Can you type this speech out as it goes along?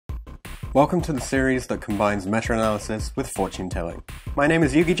Welcome to the series that combines meta-analysis with fortune-telling. My name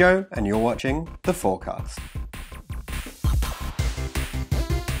is YuGiOh, and you're watching The Forecast.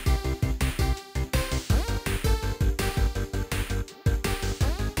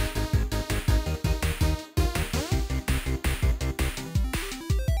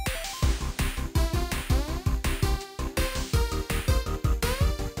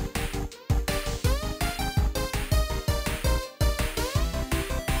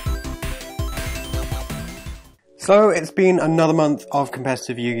 So it's been another month of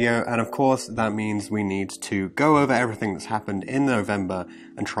competitive Yu-Gi-Oh! And of course that means we need to go over everything that's happened in November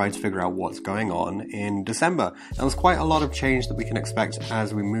and try to figure out what's going on in December. Now, there's quite a lot of change that we can expect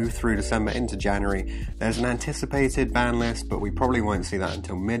as we move through December into January. There's an anticipated ban list, but we probably won't see that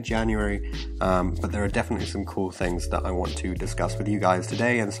until mid-January. But there are definitely some cool things that I want to discuss with you guys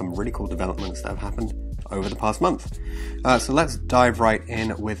today and some really cool developments that have happened over the past month. So let's dive right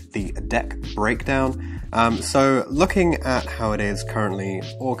in with the deck breakdown. So looking at how it is currently,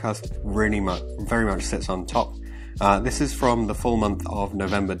 Orcust very much sits on top. This is from the full month of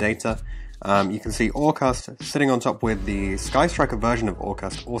November data. You can see Orcust sitting on top with the Sky Striker version of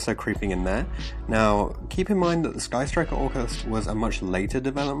Orcust also creeping in there. Now, keep in mind that the Sky Striker Orcust was a much later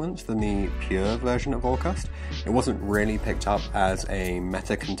development than the pure version of Orcust. It wasn't really picked up as a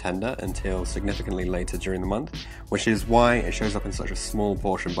meta contender until significantly later during the month, which is why it shows up in such a small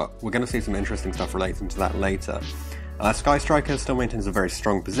portion, but we're going to see some interesting stuff relating to that later. Sky Striker still maintains a very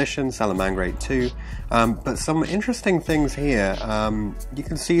strong position, Salamangreat too, but some interesting things here. You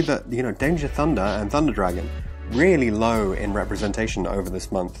can see that, Danger Thunder and Thunder Dragon really low in representation over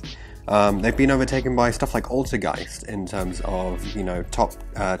this month. They've been overtaken by stuff like Altergeist in terms of, top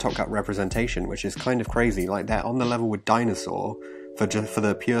cut representation, which is kind of crazy. Like, they're on the level with Dinosaur for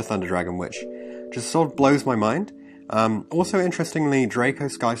the pure Thunder Dragon, which just sort of blows my mind. Also, interestingly, Draco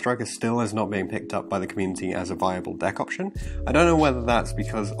Sky Striker still has not been picked up by the community as a viable deck option. I don't know whether that's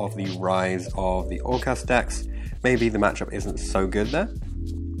because of the rise of the Orcust decks. Maybe the matchup isn't so good there.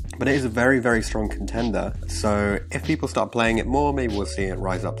 But it is a very, very strong contender, so if people start playing it more, maybe we'll see it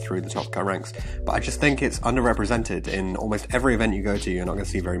rise up through the top cut ranks. But I just think it's underrepresented in almost every event you go to. You're not going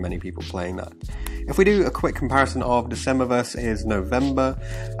to see very many people playing that. If we do a quick comparison of December versus November,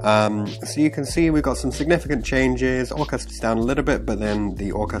 so you can see we've got some significant changes. Orcust is down a little bit, but then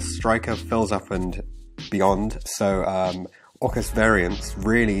the Orcust Striker fills up and beyond, so Orcust variants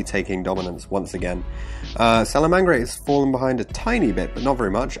really taking dominance once again. Salamangreat has fallen behind a tiny bit, but not very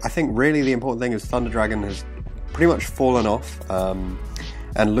much. I think really the important thing is Thunder Dragon has pretty much fallen off, and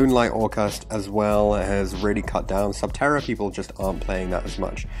Loonlight Orcust as well has really cut down. Subterra people just aren't playing that as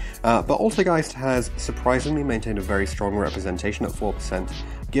much. But Altergeist has surprisingly maintained a very strong representation at 4%,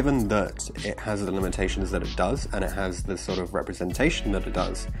 given that it has the limitations that it does, and it has the sort of representation that it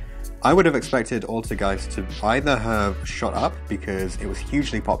does. I would have expected Altergeist to either have shot up because it was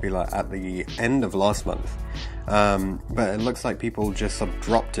hugely popular at the end of last month, but it looks like people just sort of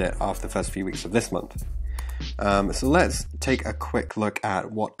dropped it after the first few weeks of this month. So let's take a quick look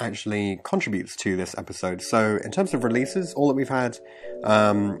at what actually contributes to this episode. So in terms of releases, all that we've had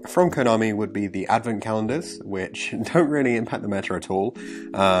from Konami would be the advent calendars, which don't really impact the meta at all,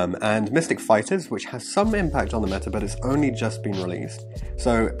 and Mystic Fighters, which has some impact on the meta, but it's only just been released.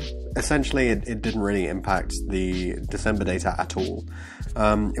 So essentially it didn't really impact the December data at all.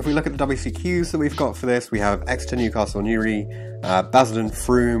 If we look at the WCQs that we've got for this, we have Exeter, Newcastle, Newry, Basildon,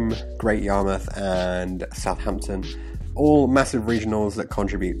 Frome, Great Yarmouth, and Southampton. All massive regionals that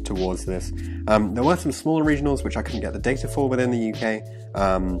contribute towards this. There were some smaller regionals which I couldn't get the data for within the UK.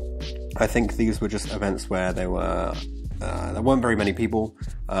 I think these were just events where there weren't very many people,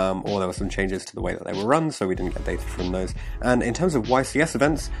 or there were some changes to the way that they were run, so we didn't get data from those. And in terms of YCS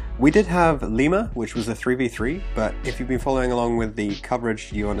events, we did have Lima, which was a 3v3, but if you've been following along with the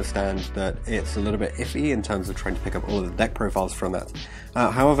coverage, you understand that it's a little bit iffy in terms of trying to pick up all of the deck profiles from that.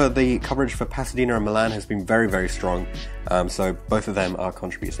 However, the coverage for Pasadena and Milan has been very, very strong, so both of them are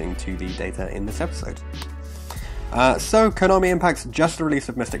contributing to the data in this episode. So Konami impacts just the release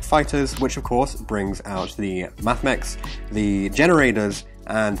of Mystic Fighters, which of course brings out the Mathmex, the Generators,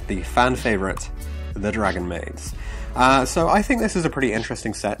 and the fan favorite, the Dragon Maids. So I think this is a pretty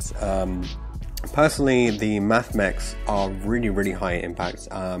interesting set. Personally, the Mathmex are really, really high impact.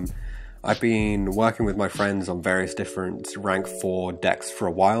 I've been working with my friends on various different rank 4 decks for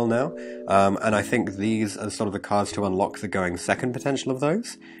a while now, and I think these are sort of the cards to unlock the going second potential of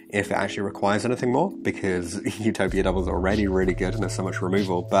those, if it actually requires anything more, because Utopia Doubles are already really good and there's so much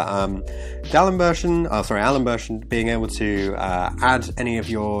removal. But Alan Bershon being able to add any of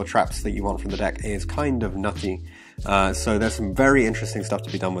your traps that you want from the deck is kind of nutty. So there's some very interesting stuff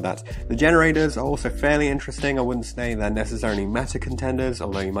to be done with that. The generators are also fairly interesting. I wouldn't say they're necessarily meta contenders,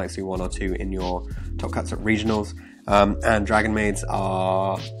 although you might see one or two in your top cuts at regionals. And Dragon Maids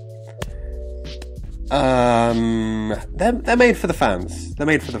are... they're made for the fans. They're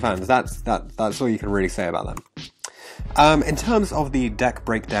made for the fans. That's all you can really say about them. In terms of the deck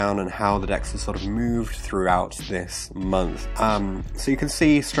breakdown and how the decks have sort of moved throughout this month, so you can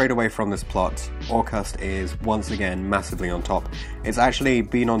see straight away from this plot, Orcust is once again massively on top. It's actually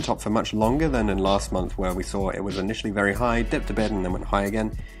been on top for much longer than in last month, where we saw it was initially very high, dipped a bit and then went high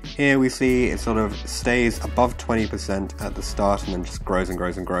again. Here we see it sort of stays above 20% at the start and then just grows and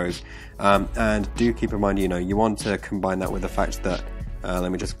grows and grows. And do keep in mind, you want to combine that with the fact that,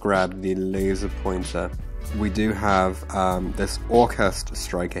 let me just grab the laser pointer. We do have this Orcust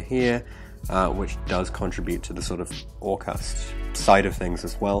striker here, which does contribute to the sort of Orcust side of things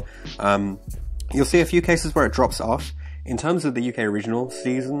as well. You'll see a few cases where it drops off. In terms of the UK regional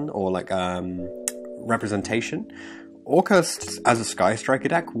season, or like representation, Orcust as a Sky Striker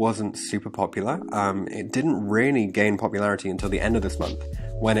deck wasn't super popular. It didn't really gain popularity until the end of this month,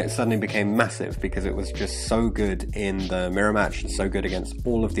 when it suddenly became massive because it was just so good in the mirror match and so good against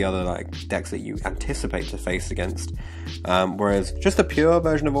all of the other decks that you anticipate to face against. Whereas just the pure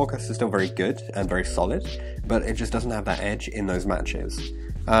version of Orcust is still very good and very solid, but it just doesn't have that edge in those matches.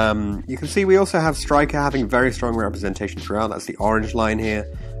 You can see we also have Striker having very strong representation throughout. That's the orange line here,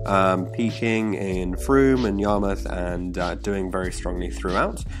 peaking in Froome and Yarmouth and doing very strongly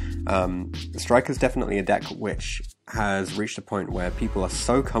throughout. Striker's definitely a deck which has reached a point where people are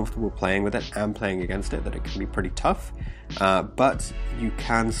so comfortable playing with it and playing against it that it can be pretty tough, but you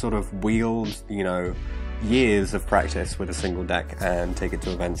can sort of wield, years of practice with a single deck and take it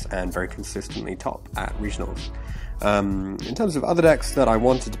to events and very consistently top at regionals. In terms of other decks that I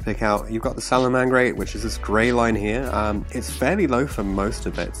wanted to pick out, you've got the Salamangreat, which is this grey line here. It's fairly low for most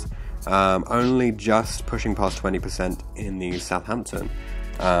of it, only just pushing past 20% in the Southampton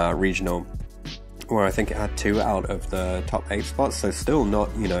regional, where I think it had 2 out of the top 8 spots, so still not,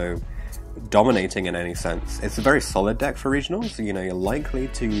 dominating in any sense. It's a very solid deck for regionals, so you're likely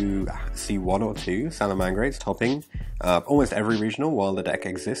to see 1 or 2 Salamangrates topping almost every regional while the deck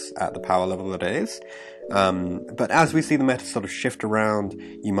exists at the power level that it is. But as we see the meta sort of shift around,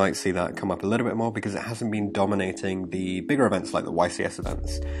 you might see that come up a little bit more because it hasn't been dominating the bigger events like the YCS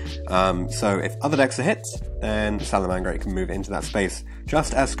events. So if other decks are hit, then Salamangreat can move into that space,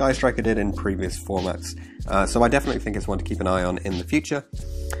 just as Sky Striker did in previous formats. So I definitely think it's one to keep an eye on in the future.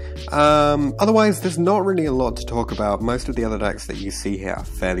 Otherwise, there's not really a lot to talk about. Most of the other decks that you see here are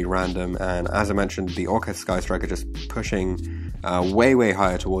fairly random, and as I mentioned, the Orcust Sky Striker just pushing way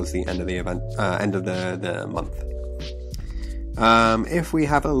higher towards the end of the event, end of the month. If we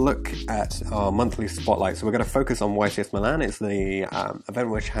have a look at our monthly spotlight, so we're going to focus on YCS Milan. It's the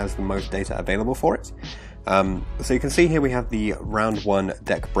event which has the most data available for it. So you can see here we have the round 1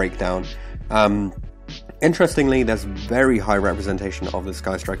 deck breakdown. Interestingly, there's very high representation of the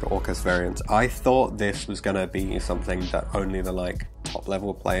Sky Striker Orcust variant. I thought this was going to be something that only the top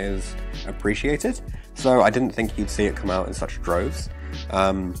level players appreciated, so I didn't think you'd see it come out in such droves.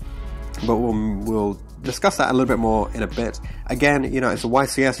 But we'll discuss that a little bit more in a bit. Again, it's a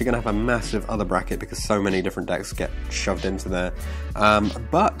YCS, you're going to have a massive other bracket because so many different decks get shoved into there.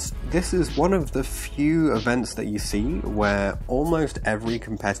 But this is one of the few events that you see where almost every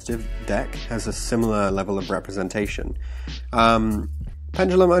competitive deck has a similar level of representation.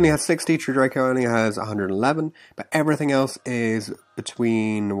 Pendulum only has 60, True Draco only has 111, but everything else is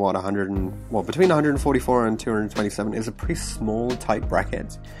between between 144 and 227 is a pretty small tight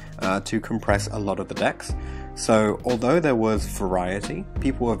bracket to compress a lot of the decks. So although there was variety,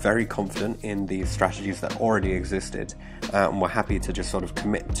 people were very confident in the strategies that already existed and were happy to just sort of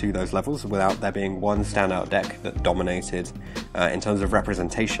commit to those levels without there being one standout deck that dominated in terms of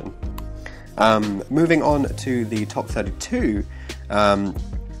representation. Moving on to the top 32,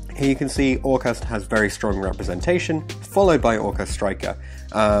 here you can see Orcust has very strong representation, followed by Orcust Striker.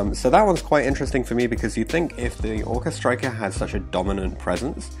 So that one's quite interesting for me because you'd think if the Orcust Striker had such a dominant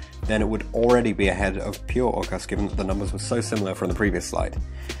presence, then it would already be ahead of pure Orcust, given that the numbers were so similar from the previous slide.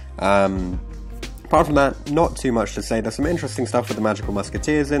 Apart from that, not too much to say. There's some interesting stuff with the Magical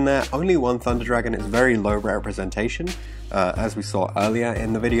Musketeers in there. Only one Thunder Dragon is very low representation, as we saw earlier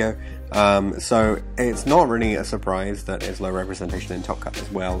in the video. So it's not really a surprise that it's low representation in Top Cut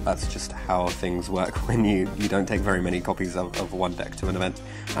as well. That's just how things work when you don't take very many copies of one deck to an event.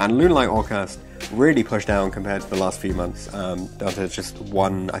 And Lunalight Orcust really pushed down compared to the last few months, down to just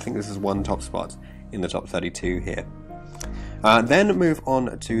one, I think this is one top spot in the top 32 here. Then move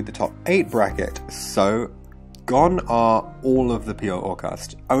on to the top 8 bracket. So, gone are all of the pure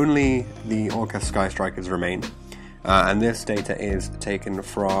Orcust. Only the Orcust Sky Strikers remain. And this data is taken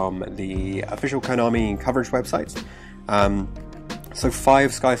from the official Konami coverage website. So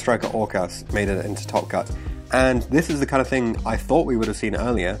 5 Sky Striker Orcust made it into Top Cut. And this is the kind of thing I thought we would have seen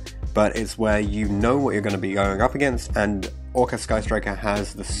earlier, but it's where you know what you're going to be going up against, and Orcust Sky Striker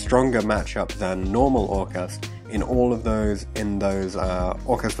has the stronger matchup than normal Orcust in all of those,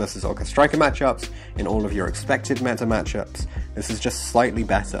 Orcust versus Orcust Striker matchups, in all of your expected meta matchups. This is just slightly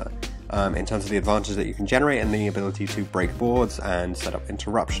better in terms of the advantage that you can generate and the ability to break boards and set up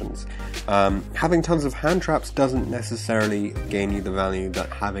interruptions. Having tons of hand traps doesn't necessarily gain you the value that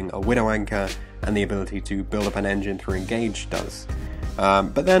having a YuGiOh anchor and the ability to build up an engine through engage does.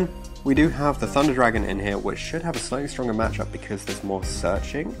 But then we do have the Thunder Dragon in here, which should have a slightly stronger matchup because there's more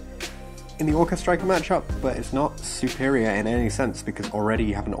searching in the Orcust Striker matchup, but it's not superior in any sense because already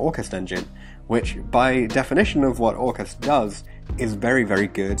you have an Orcust engine, which by definition of what Orcust does is very, very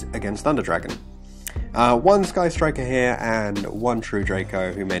good against Thunder Dragon. 1 Sky Striker here and 1 True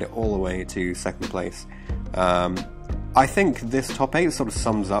Draco who made it all the way to 2nd place. I think this top 8 sort of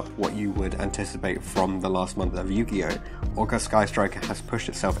sums up what you would anticipate from the last month of Yu-Gi-Oh! Orcust Sky Striker has pushed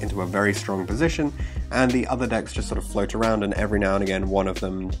itself into a very strong position, and the other decks just sort of float around, and every now and again one of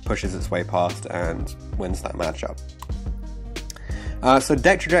them pushes its way past and wins that matchup. So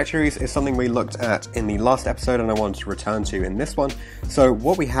deck trajectories is something we looked at in the last episode and I wanted to return to in this one. So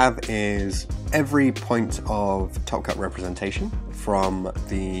what we have is every point of Top Cut representation from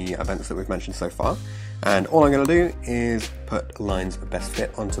the events that we've mentioned so far. And all I'm going to do is put lines of best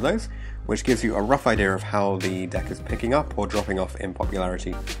fit onto those, which gives you a rough idea of how the deck is picking up or dropping off in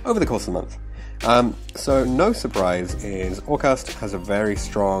popularity over the course of the month. So no surprise is Orcust has a very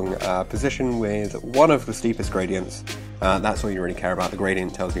strong position with one of the steepest gradients. That's all you really care about. The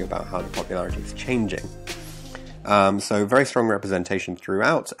gradient tells you about how the popularity is changing. So very strong representation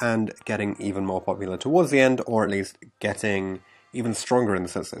throughout and getting even more popular towards the end, or at least getting even stronger in the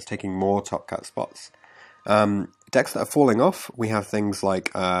sense that it's taking more Top Cut spots. Decks that are falling off, we have things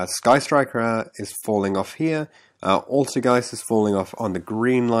like Sky Striker is falling off here, Altergeist is falling off on the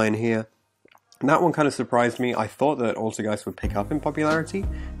green line here. And that one kind of surprised me. I thought that Altergeist would pick up in popularity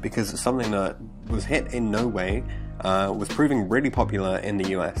because it's something that was hit in no way, was proving really popular in the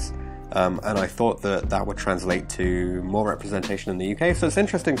US. And I thought that that would translate to more representation in the UK, so it's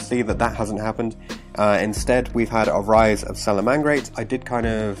interesting to see that that hasn't happened. Instead, we've had a rise of Salamangreat. I did kind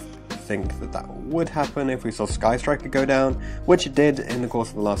of think that that would happen if we saw Sky Striker go down, which it did in the course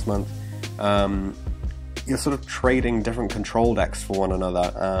of the last month. You're sort of trading different control decks for one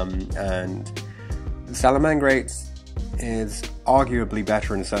another, and Salamangreat is arguably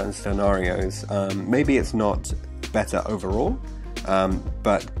better in certain scenarios. Maybe it's not better overall,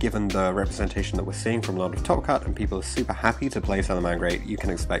 but given the representation that we're seeing from a lot of Top Cut and people are super happy to play Salamangreat, you can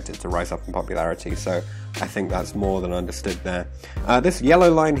expect it to rise up in popularity, so I think that's more than understood there. This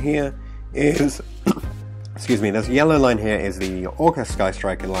yellow line here is this yellow line here is the Orcust Sky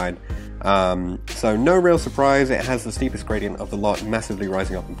Striker line. So no real surprise, it has the steepest gradient of the lot, massively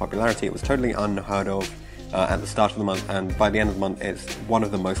rising up in popularity. It was totally unheard of at the start of the month, and by the end of the month it's one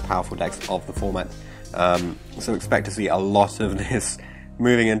of the most powerful decks of the format. So expect to see a lot of this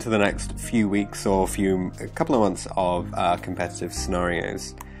moving into the next few weeks or a couple of months of competitive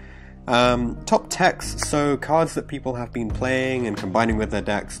scenarios. Top techs, so cards that people have been playing and combining with their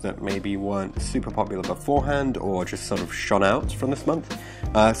decks that maybe weren't super popular beforehand or just sort of shone out from this month.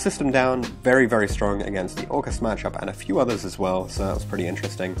 System Down, very, very strong against the Orcust matchup and a few others as well, so that was pretty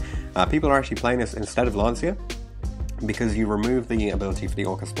interesting. People are actually playing this instead of Lancia, because you remove the ability for the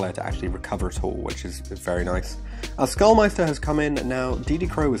Orcust player to actually recover at all, which is very nice. Skullmeister has come in now. DD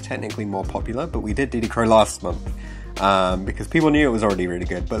Crow was technically more popular, but we did DD Crow last month, because people knew it was already really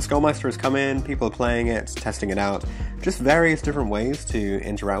good. But Skullmeister has come in, people are playing it, testing it out, just various different ways to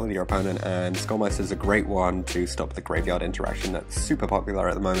interact with your opponent, and Skullmeister is a great one to stop the graveyard interaction that's super popular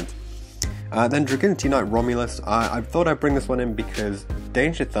at the moment. Then Dragoonity Knight Romulus, I thought I'd bring this one in because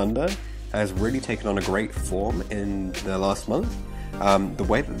Danger Thunder has really taken on a great form in the last month. The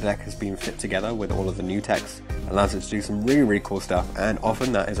way that the deck has been fit together with all of the new techs allows it to do some really, really cool stuff, and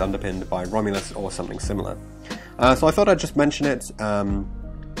often that is underpinned by Romulus or something similar. So I thought I'd just mention it.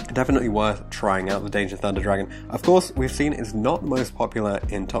 Definitely worth trying out the Danger Thunder Dragon. Of course, we've seen it's not most popular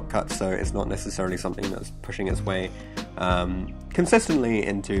in Top Cut, so it's not necessarily something that's pushing its way consistently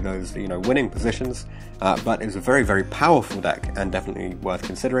into those, winning positions, but it's a very, very powerful deck and definitely worth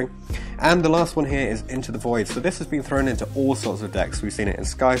considering. And the last one here is Into the Void. So this has been thrown into all sorts of decks. We've seen it in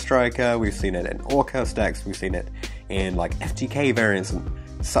Sky Striker, we've seen it in Orcust decks, we've seen it in like FTK variants, and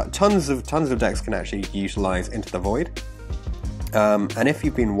So tons of decks can actually utilize Into the Void. And if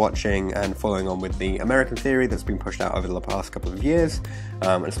you've been watching and following on with the American theory that's been pushed out over the past couple of years,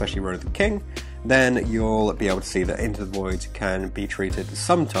 especially Road of the King, then you'll be able to see that Into the Void can be treated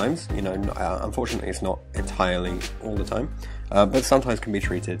sometimes, you know, unfortunately it's not entirely all the time, but sometimes can be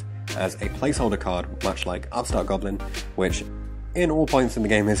treated as a placeholder card, much like Upstart Goblin, which in all points in the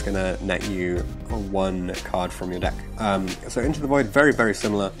game is going to net you one card from your deck. So Into the Void, very, very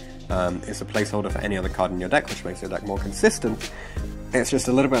similar. It's a placeholder for any other card in your deck, which makes your deck more consistent. It's just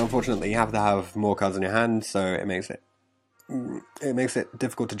a little bit unfortunate that you have to have more cards in your hand, so it makes it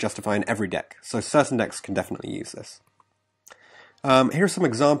difficult to justify in every deck. So certain decks can definitely use this. Here are some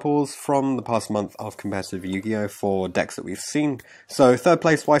examples from the past month of competitive Yu-Gi-Oh! For decks that we've seen. So third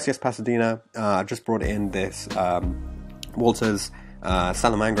place, YCS Pasadena. I've just brought in this Walter's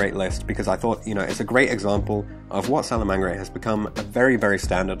Salamangreat list because I thought, you know, it's a great example of what Salamangreat has become, a very, very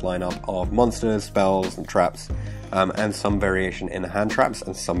standard lineup of monsters, spells, and traps, and some variation in the hand traps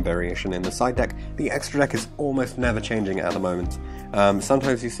and some variation in the side deck. The extra deck is almost never changing at the moment.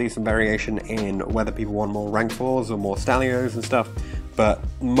 Sometimes you see some variation in whether people want more rank 4s or more Stalios and stuff, but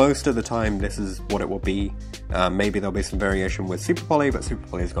most of the time this is what it will be. Maybe there'll be some variation with Super Poly, but Super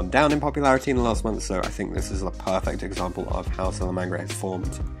Poly has gone down in popularity in the last month, so I think this is a perfect example of how Salamangreat has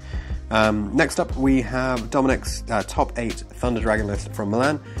formed. Next up we have Dominic's top 8 Thunder Dragon list from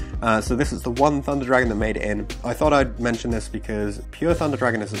Milan. So this is the one Thunder Dragon that made it in. I thought I'd mention this because pure Thunder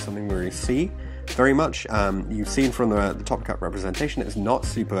Dragon isn't something we really see very much. You've seen from the Top Cut representation, it's not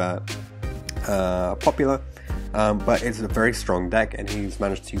super popular. But it's a very strong deck, and he's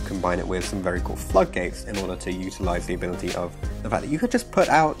managed to combine it with some very cool floodgates in order to utilize the ability of the fact that you could just put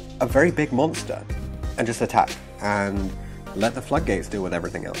out a very big monster and just attack and let the floodgates deal with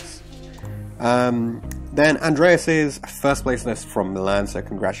everything else. Then Andreas's first place list from Milan, so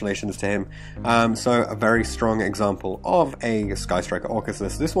congratulations to him. So a very strong example of a Sky Striker Orcus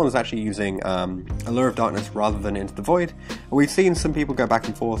list. This one is actually using Allure of Darkness rather than Into the Void. We've seen some people go back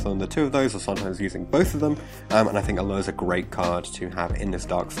and forth on the two of those, or sometimes using both of them, and I think Allure is a great card to have in this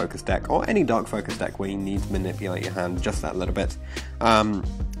Dark Focus deck, or any Dark Focus deck where you need to manipulate your hand just that little bit.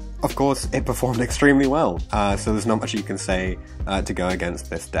 Of course, it performed extremely well, so there's not much you can say to go against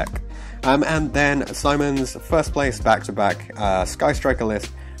this deck. And then Simon's first place back-to-back Sky Striker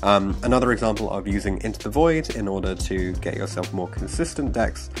list, another example of using Into the Void in order to get yourself more consistent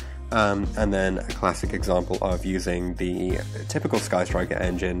decks, and then a classic example of using the typical Sky Striker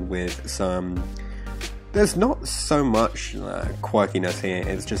engine with some... There's not so much quirkiness here,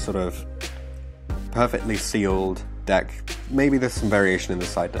 it's just sort of perfectly sealed deck. Maybe there's some variation in the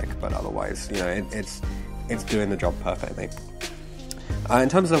side deck, but otherwise, you know, it's doing the job perfectly. In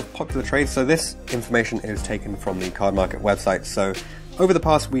terms of popular trades, so this information is taken from the Card Market website, so over the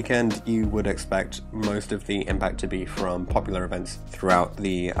past weekend you would expect most of the impact to be from popular events throughout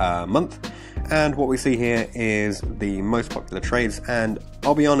the month, and what we see here is the most popular trades, and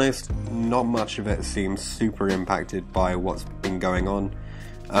I'll be honest, not much of it seems super impacted by what's been going on.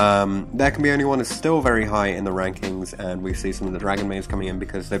 There Can Be Only One is still very high in the rankings, and we see some of the Dragon Maids coming in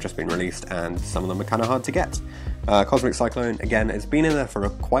because they've just been released and some of them are kind of hard to get. Cosmic Cyclone, again, it's been in there for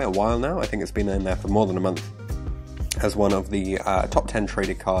quite a while now. I think it's been in there for more than a month as one of the top 10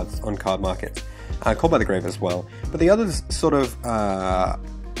 traded cards on Card Market. Called by the Grave as well. But the others sort of...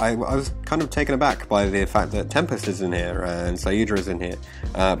 I was kind of taken aback by the fact that Tempest is in here and Saidra is in here,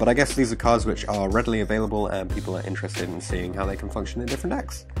 but I guess these are cards which are readily available and people are interested in seeing how they can function in different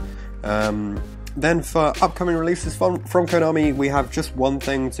decks. Then for upcoming releases from Konami, we have just one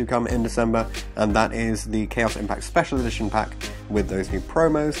thing to come in December, and that is the Chaos Impact Special Edition pack with those new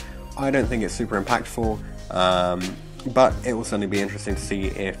promos. I don't think it's super impactful, but it will certainly be interesting to see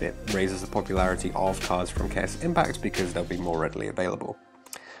if it raises the popularity of cards from Chaos Impact because they'll be more readily available.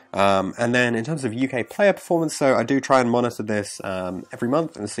 And then in terms of UK player performance, so I do try and monitor this every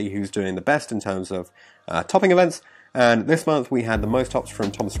month and see who's doing the best in terms of topping events, and this month we had the most tops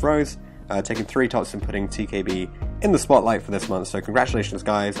from Thomas Rose, taking 3 tops and putting TKB in the spotlight for this month, so congratulations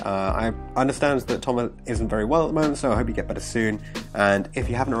guys. I understand that Thomas isn't very well at the moment, so I hope you get better soon, and if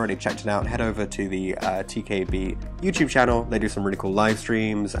you haven't already checked it out, head over to the TKB YouTube channel. They do some really cool live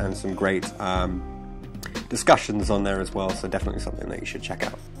streams and some great discussions on there as well, so definitely something that you should check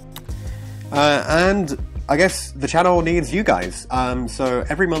out. And I guess the channel needs you guys, so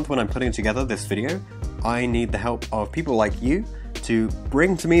every month when I'm putting together this video, I need the help of people like you to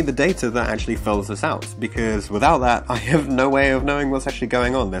bring to me the data that actually fills this out, because without that I have no way of knowing what's actually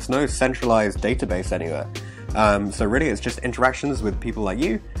going on. There's no centralized database anywhere, so really it's just interactions with people like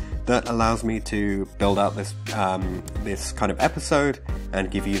you that allows me to build out this this kind of episode and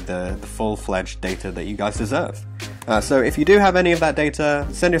give you the full-fledged data that you guys deserve. So if you do have any of that data,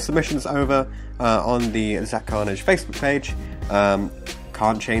 send your submissions over on the Zach Carnage Facebook page.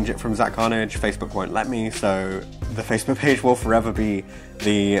 Can't change it from Zach Carnage, Facebook won't let me, so the Facebook page will forever be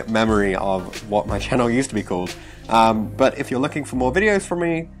the memory of what my channel used to be called. But if you're looking for more videos from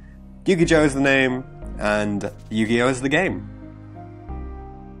me, YuGiOh is the name, and YuGiOh is the game.